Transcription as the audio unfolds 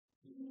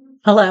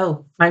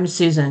Hello, I'm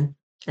Susan,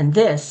 and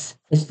this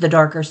is the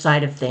darker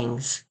side of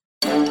things.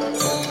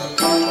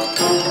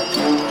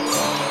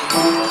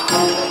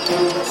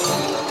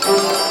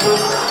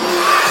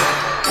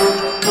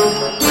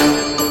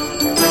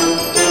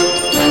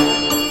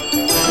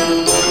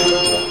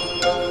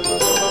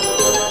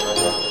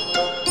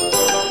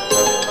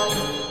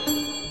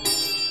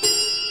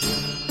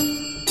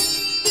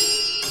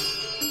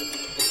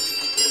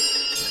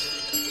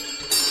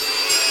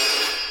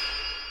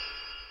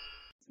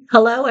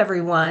 Hello,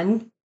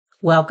 everyone.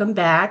 Welcome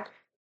back,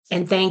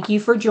 and thank you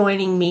for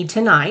joining me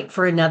tonight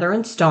for another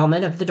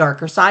installment of the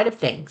darker side of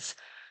things.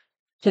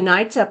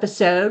 Tonight's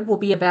episode will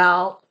be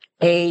about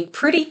a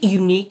pretty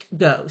unique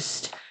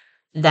ghost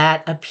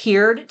that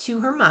appeared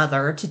to her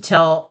mother to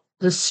tell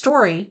the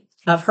story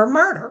of her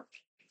murder.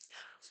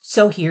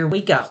 So here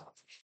we go.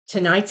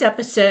 Tonight's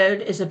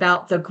episode is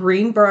about the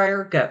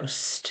Greenbriar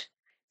Ghost.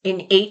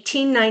 In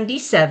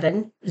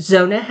 1897,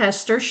 Zona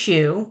Hester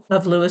Shue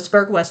of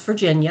Lewisburg, West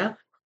Virginia,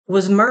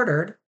 was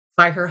murdered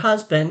by her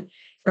husband,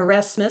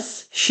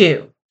 Erasmus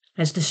Shue.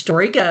 As the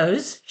story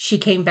goes, she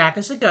came back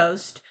as a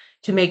ghost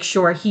to make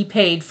sure he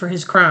paid for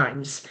his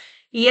crimes.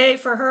 Yay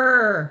for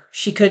her!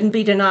 She couldn't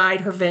be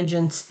denied her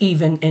vengeance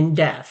even in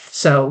death.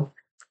 So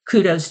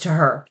kudos to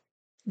her.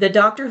 The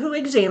doctor who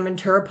examined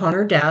her upon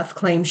her death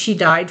claimed she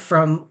died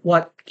from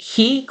what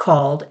he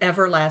called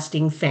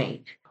everlasting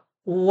faint.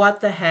 What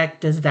the heck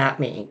does that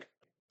mean?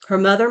 Her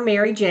mother,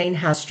 Mary Jane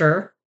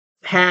Hester,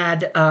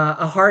 had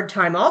a hard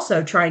time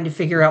also trying to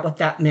figure out what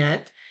that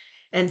meant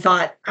and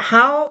thought,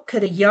 how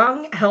could a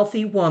young,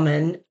 healthy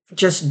woman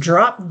just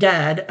drop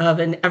dead of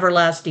an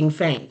everlasting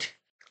faint?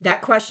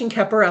 That question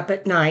kept her up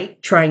at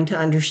night trying to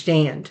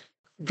understand.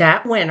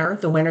 That winter,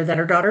 the winter that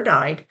her daughter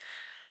died,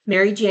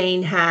 Mary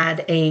Jane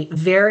had a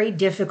very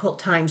difficult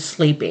time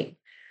sleeping.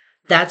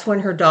 That's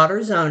when her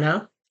daughter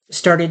Zona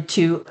started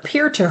to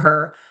appear to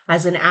her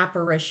as an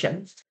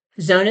apparition.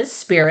 Zona's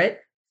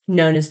spirit,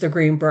 known as the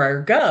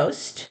Greenbriar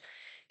Ghost,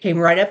 came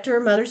right up to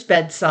her mother's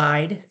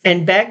bedside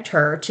and begged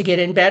her to get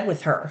in bed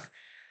with her.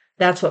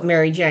 That's what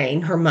Mary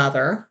Jane, her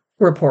mother,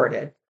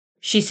 reported.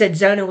 She said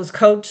Zona was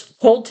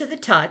cold to the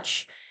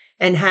touch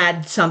and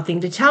had something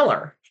to tell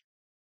her.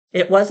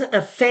 It wasn't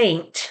a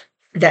faint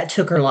that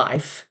took her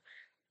life,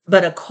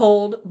 but a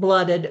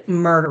cold-blooded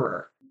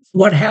murderer.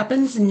 What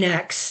happens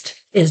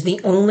next is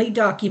the only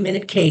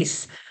documented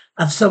case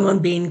of someone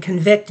being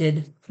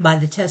convicted by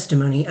the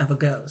testimony of a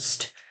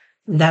ghost.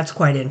 That's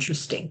quite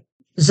interesting.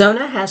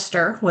 Zona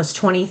Hester was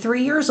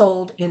 23 years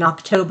old in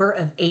October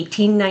of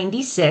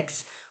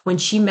 1896 when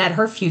she met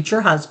her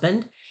future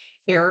husband,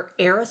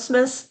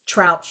 Erasmus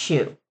Trout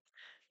Shue.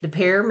 The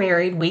pair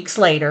married weeks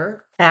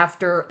later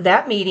after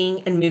that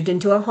meeting and moved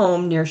into a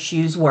home near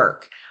Shue's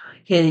work.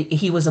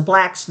 He was a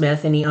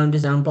blacksmith and he owned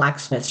his own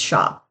blacksmith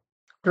shop.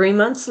 3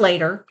 months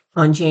later,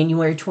 on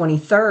January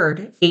 23rd,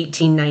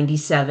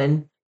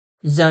 1897,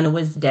 Zona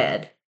was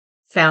dead,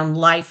 found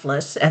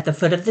lifeless at the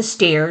foot of the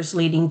stairs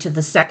leading to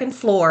the second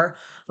floor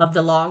of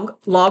the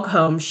log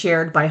home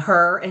shared by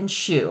her and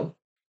Shue.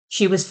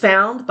 She was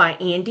found by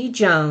Andy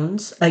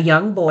Jones, a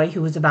young boy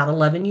who was about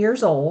 11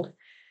 years old,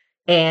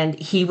 and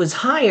he was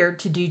hired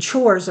to do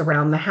chores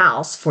around the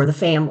house for the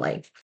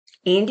family.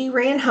 Andy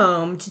ran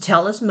home to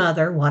tell his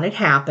mother what had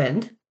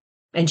happened,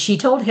 and she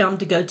told him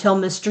to go tell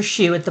Mr.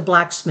 Shue at the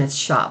blacksmith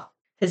shop.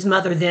 His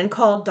mother then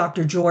called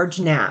Dr. George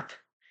Knapp.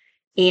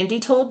 Andy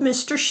told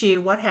Mr.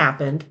 Shue what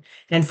happened,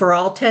 and for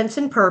all intents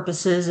and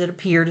purposes, it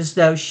appeared as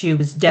though Shue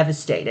was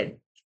devastated.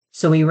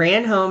 So he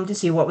ran home to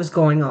see what was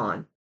going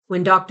on.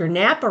 When Dr.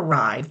 Knapp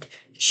arrived,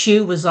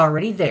 Shue was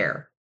already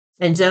there,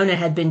 and Zona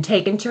had been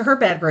taken to her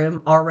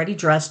bedroom, already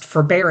dressed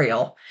for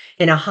burial,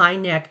 in a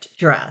high-necked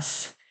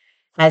dress.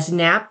 As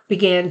Knapp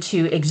began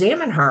to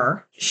examine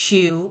her,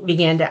 Shue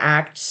began to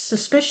act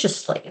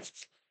suspiciously.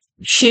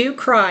 Shue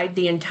cried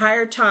the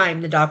entire time,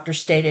 the doctor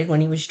stated,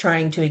 when he was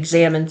trying to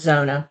examine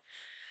Zona.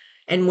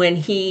 And when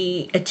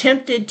he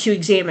attempted to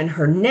examine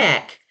her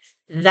neck,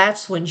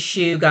 that's when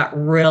Shue got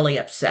really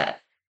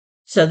upset.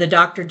 So the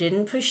doctor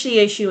didn't push the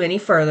issue any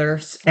further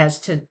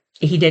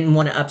he didn't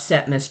want to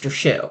upset Mr.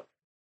 Shue.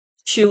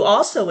 Shue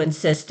also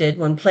insisted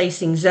when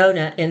placing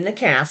Zona in the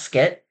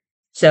casket,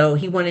 so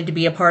he wanted to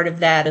be a part of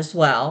that as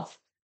well.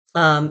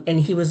 And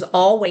he was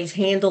always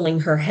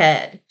handling her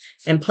head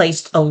and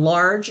placed a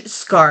large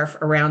scarf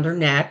around her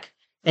neck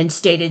and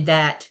stated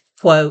that,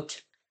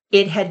 quote,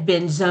 it had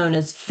been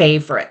Zona's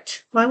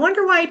favorite. Well, I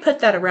wonder why he put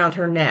that around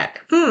her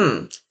neck.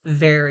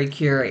 Very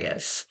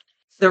curious.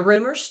 The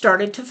rumors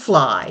started to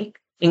fly,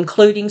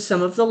 including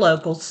some of the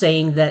locals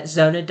saying that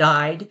Zona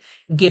died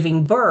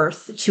giving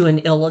birth to an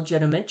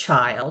illegitimate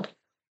child.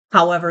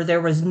 However, there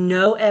was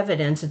no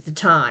evidence at the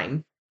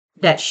time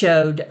that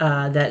showed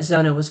that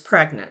Zona was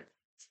pregnant.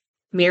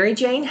 Mary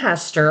Jane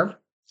Hester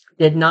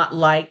did not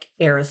like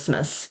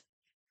Erasmus,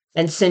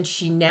 and since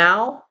she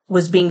now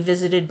was being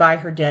visited by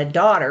her dead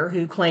daughter,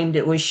 who claimed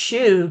it was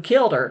Shue who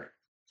killed her,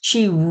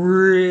 she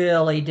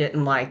really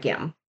didn't like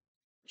him.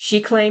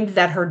 She claimed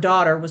that her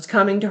daughter was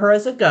coming to her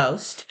as a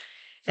ghost,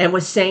 and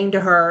was saying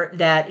to her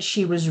that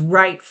she was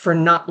right for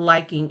not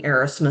liking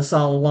Erasmus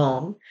all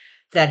along,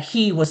 that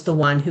he was the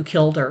one who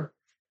killed her.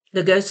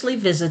 The ghostly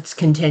visits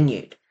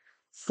continued.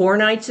 4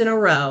 nights in a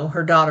row,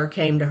 her daughter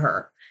came to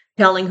her,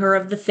 telling her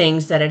of the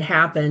things that had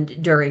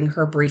happened during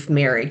her brief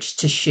marriage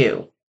to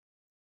Shu.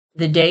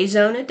 The day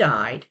Zona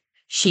died,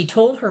 she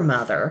told her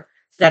mother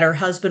that her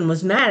husband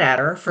was mad at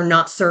her for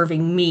not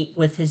serving meat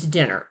with his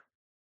dinner.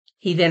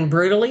 He then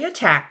brutally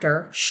attacked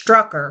her,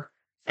 struck her,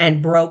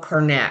 and broke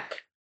her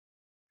neck.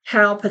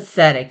 How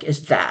pathetic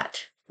is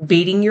that?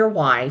 Beating your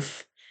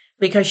wife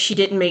because she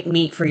didn't make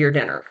meat for your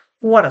dinner.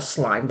 What a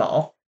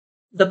slimeball.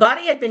 The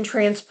body had been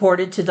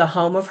transported to the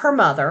home of her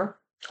mother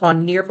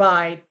on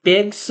nearby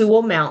Big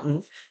Sewell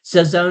Mountain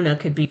so Zona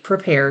could be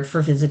prepared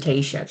for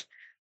visitation.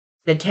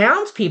 The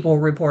townspeople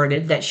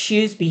reported that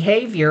Shu's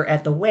behavior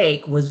at the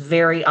wake was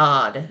very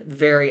odd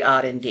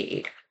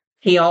indeed.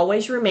 He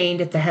always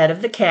remained at the head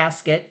of the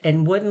casket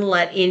and wouldn't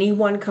let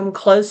anyone come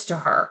close to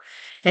her,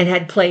 and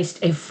had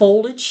placed a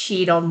folded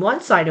sheet on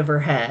one side of her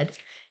head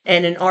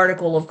and an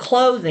article of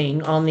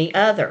clothing on the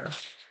other.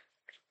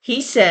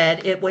 He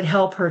said it would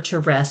help her to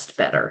rest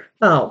better.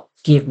 Oh,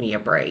 give me a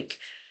break.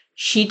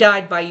 She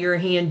died by your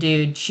hand,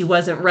 dude. She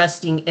wasn't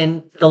resting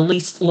in the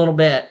least little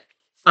bit.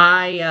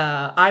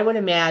 I would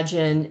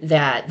imagine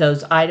that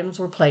those items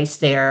were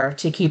placed there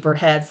to keep her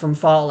head from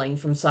falling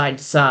from side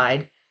to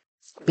side,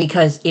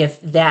 because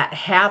if that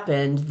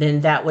happened,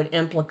 then that would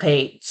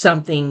implicate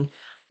something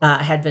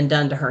had been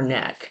done to her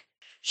neck.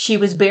 She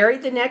was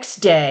buried the next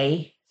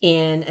day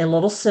in a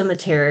little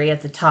cemetery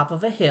at the top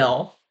of a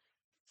hill,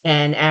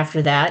 and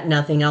after that,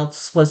 nothing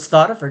else was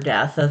thought of her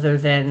death other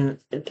than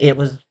it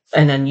was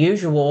an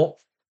unusual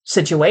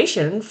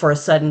situation for a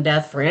sudden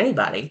death for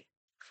anybody.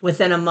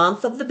 Within a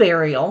month of the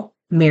burial,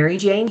 Mary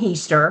Jane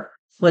Heaster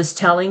was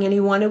telling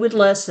anyone who would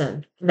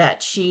listen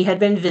that she had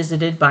been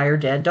visited by her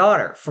dead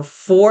daughter for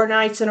 4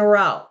 nights in a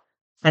row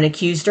and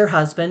accused her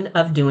husband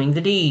of doing the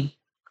deed.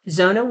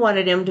 Zona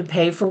wanted him to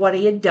pay for what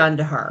he had done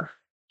to her.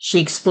 She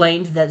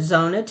explained that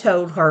Zona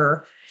told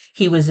her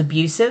he was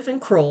abusive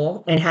and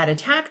cruel and had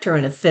attacked her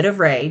in a fit of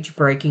rage,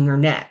 breaking her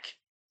neck.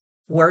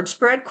 Word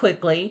spread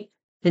quickly,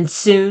 and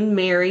soon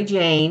Mary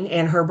Jane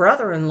and her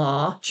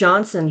brother-in-law,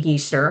 Johnson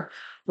Heaster,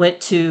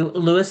 went to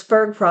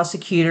Lewisburg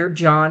prosecutor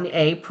John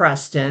A.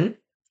 Preston,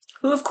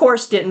 who of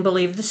course didn't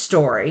believe the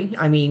story.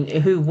 I mean,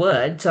 who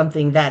would?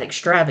 Something that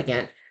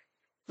extravagant.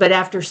 But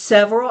after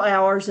several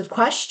hours of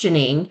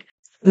questioning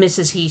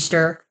Mrs.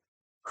 Heaster,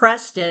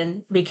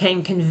 Preston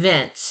became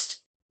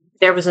convinced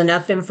there was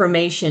enough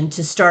information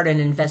to start an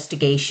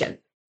investigation.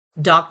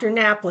 Dr.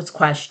 Knapp was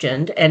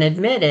questioned and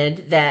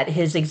admitted that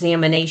his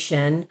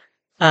examination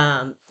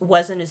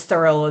wasn't as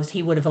thorough as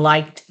he would have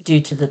liked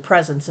due to the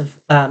presence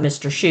of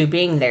Mr. Shu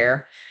being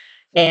there,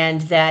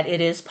 and that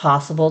it is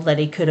possible that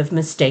he could have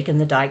mistaken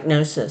the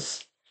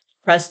diagnosis.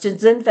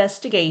 Preston's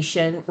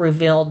investigation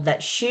revealed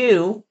that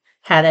Shu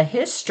had a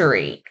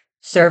history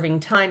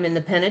serving time in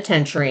the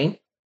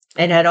penitentiary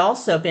and had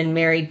also been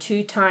married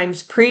 2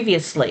 times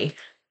previously,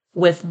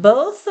 with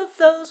both of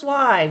those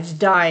wives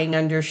dying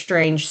under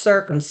strange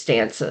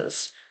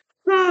circumstances.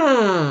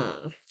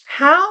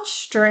 How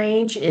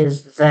strange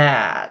is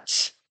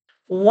that?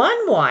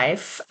 One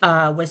wife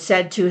was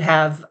said to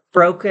have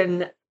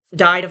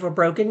died of a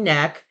broken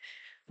neck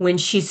when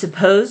she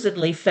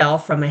supposedly fell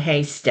from a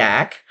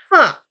haystack.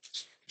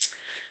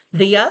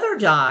 The other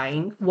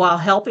dying while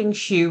helping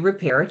Shu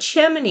repair a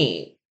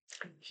chimney.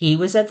 He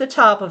was at the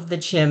top of the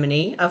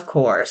chimney, of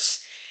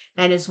course,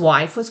 and his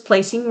wife was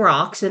placing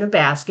rocks in a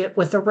basket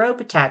with a rope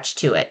attached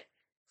to it.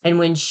 And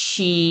when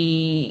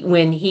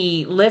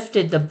he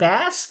lifted the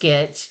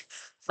basket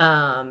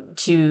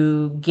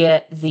to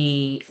get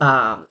the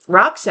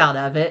rocks out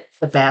of it,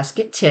 the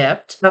basket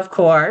tipped, of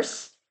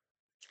course,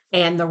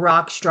 and the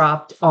rocks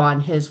dropped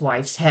on his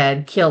wife's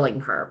head,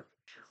 killing her.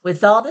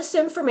 With all this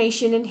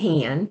information in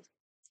hand,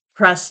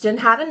 Preston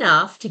had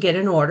enough to get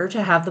an order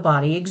to have the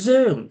body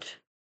exhumed.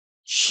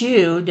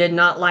 Shu did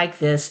not like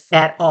this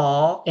at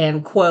all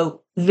and,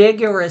 quote,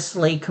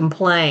 vigorously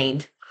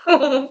complained.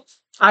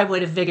 I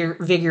would have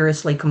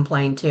vigorously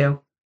complained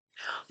too,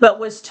 but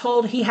was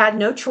told he had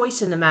no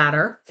choice in the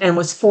matter and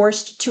was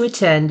forced to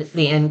attend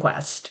the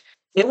inquest.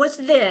 It was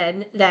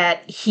then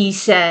that he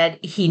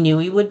said he knew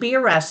he would be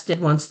arrested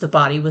once the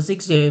body was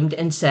exhumed,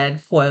 and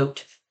said,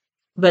 quote,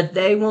 "But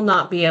they will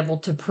not be able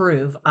to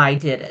prove I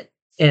did it,"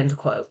 end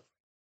quote.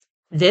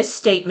 This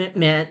statement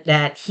meant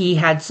that he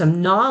had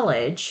some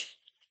knowledge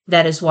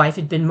that his wife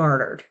had been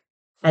murdered.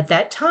 At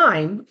that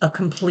time, a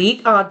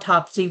complete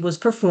autopsy was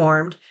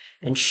performed,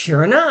 and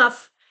sure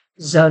enough,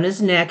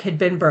 Zona's neck had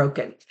been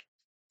broken,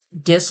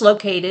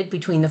 dislocated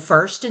between the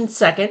first and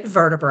second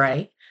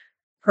vertebrae.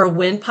 Her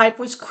windpipe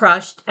was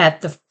crushed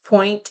at the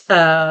point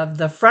of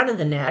the front of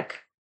the neck,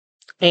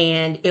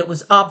 and it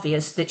was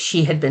obvious that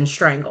she had been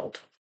strangled.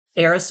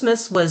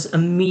 Erasmus was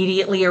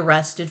immediately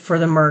arrested for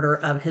the murder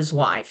of his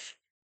wife.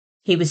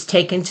 He was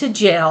taken to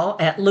jail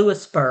at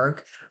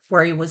Lewisburg,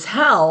 where he was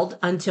held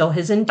until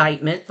his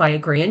indictment by a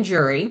grand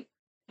jury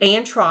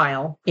and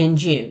trial in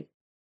June.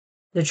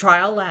 The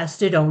trial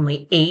lasted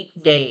only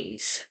 8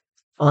 days.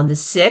 On the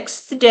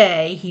 6th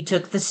day, he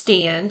took the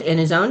stand in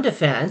his own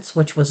defense,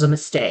 which was a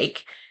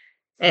mistake,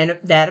 and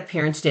that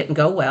appearance didn't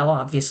go well,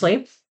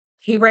 obviously.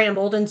 He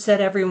rambled and said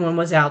everyone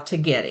was out to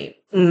get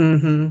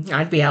him.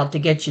 I'd be out to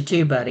get you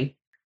too, buddy.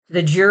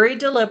 The jury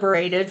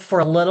deliberated for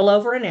a little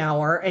over an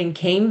hour and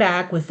came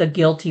back with a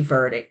guilty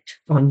verdict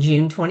on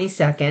June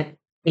 22nd,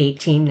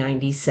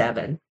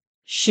 1897.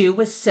 Shue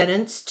was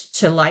sentenced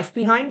to life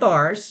behind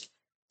bars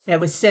and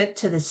was sent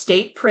to the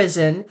state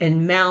prison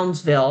in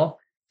Moundsville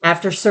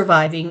after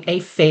surviving a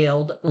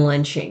failed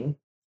lynching.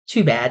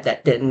 Too bad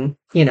that didn't,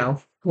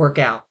 work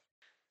out.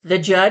 The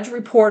judge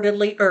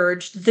reportedly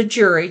urged the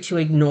jury to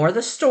ignore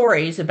the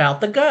stories about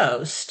the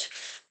ghost,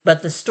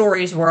 but the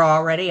stories were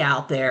already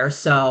out there,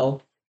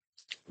 so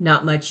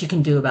not much you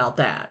can do about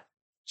that.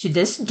 To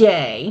this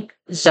day,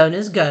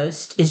 Zona's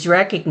ghost is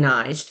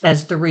recognized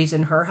as the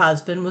reason her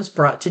husband was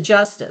brought to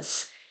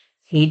justice.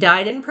 He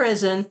died in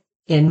prison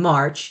in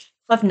March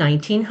of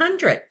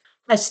 1900.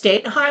 A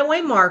state highway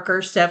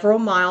marker several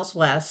miles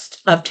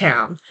west of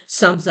town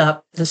sums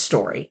up the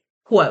story.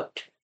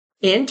 Quote,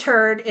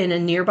 interred in a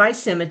nearby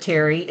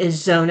cemetery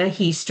is Zona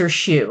Heaster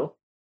Shue.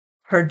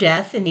 Her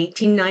death in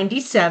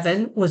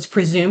 1897 was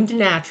presumed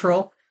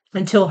natural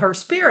until her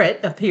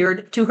spirit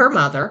appeared to her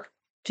mother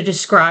to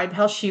describe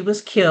how she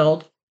was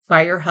killed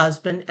by her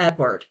husband,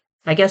 Edward.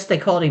 I guess they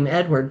called him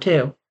Edward,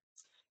 too.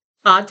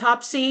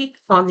 Autopsy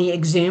on the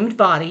exhumed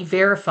body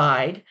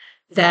verified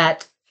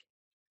that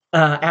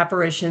her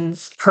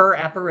apparitions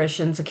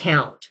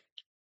account.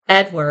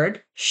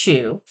 Edward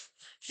Shue,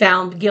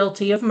 found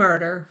guilty of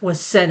murder,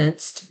 was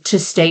sentenced to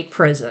state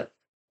prison.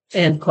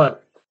 End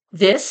quote.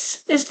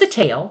 This is the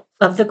tale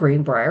of the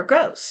Greenbriar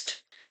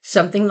Ghost.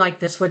 Something like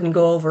this wouldn't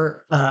go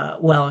over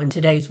well in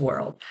today's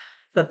world,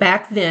 but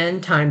back then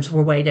times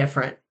were way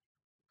different.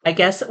 I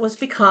guess it was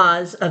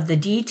because of the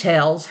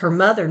details her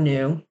mother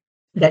knew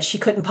that she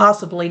couldn't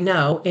possibly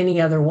know any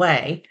other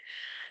way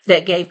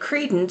that gave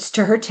credence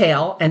to her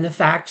tale and the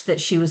fact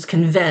that she was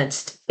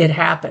convinced it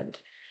happened.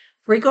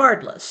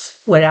 Regardless,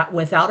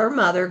 without her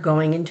mother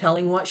going and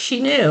telling what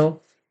she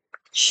knew,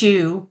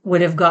 Shue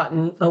would have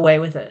gotten away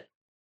with it.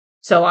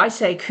 So I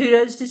say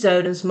kudos to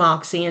Zona's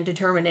moxie and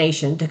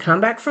determination to come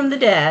back from the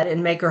dead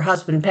and make her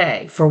husband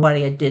pay for what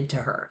he had did to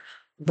her.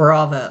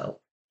 Bravo.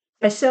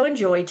 I so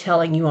enjoy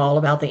telling you all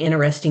about the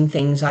interesting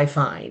things I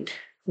find.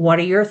 What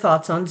are your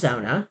thoughts on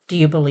Zona? Do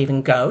you believe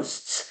in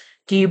ghosts?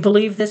 Do you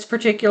believe this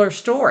particular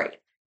story?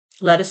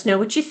 Let us know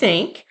what you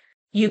think.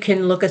 You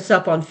can look us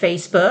up on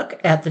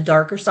Facebook at the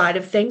Darker Side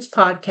of Things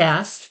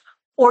podcast,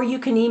 or you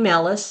can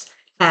email us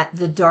at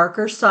the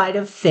Darker Side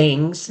of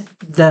Things,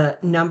 the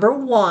number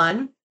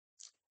 1,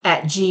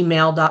 at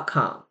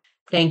gmail.com.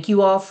 Thank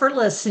you all for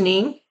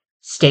listening.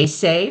 Stay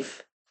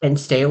safe and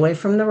stay away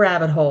from the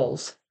rabbit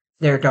holes.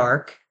 They're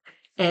dark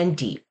and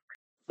deep.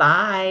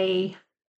 Bye.